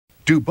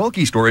Do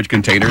bulky storage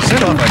containers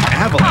set off an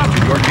avalanche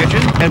in your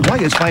kitchen? And why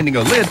is finding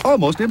a lid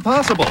almost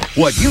impossible?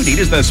 What you need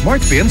is the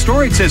Smart Spin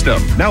storage system.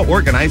 Now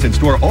organize and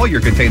store all your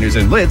containers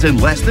and lids in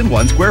less than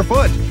 1 square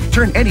foot.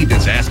 Turn any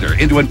disaster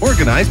into an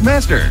organized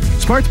master.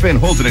 Smart Spin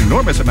holds an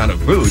enormous amount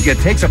of food, yet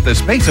takes up the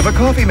space of a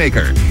coffee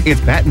maker.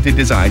 Its patented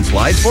design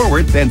slides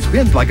forward, then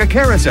spins like a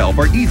carousel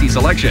for easy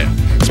selection.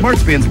 Smart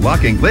Spin's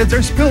locking lids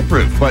are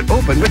spill-proof, but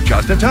open with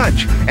just a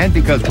touch. And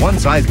because one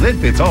size lid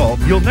fits all,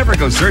 you'll never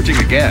go searching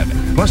again.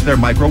 Plus, they're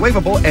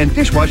microwavable and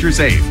dishwasher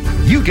safe.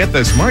 You get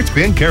the Smart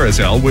Spin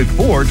Carousel with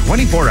 4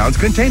 24-ounce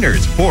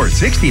containers, 4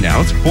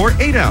 16-ounce, 4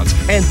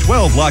 8-ounce, and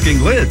 12 locking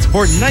lids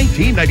for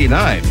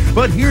 $19.99.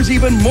 But here's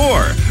even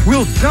more.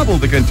 We'll double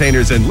the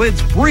containers and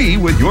lids free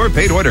with your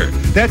paid order.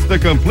 That's the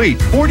complete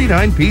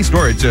 49-piece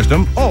storage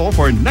system, all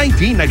for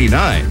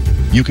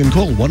 $19.99. You can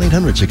call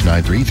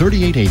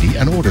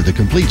 1-800-693-3880 and order the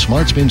complete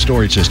Smart Spin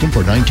storage system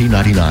for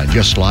 $19.99.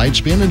 Just slide,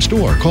 spin, and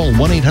store. Call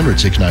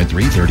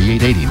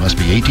 1-800-693-3880. Must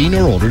be 18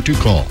 or older to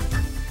call.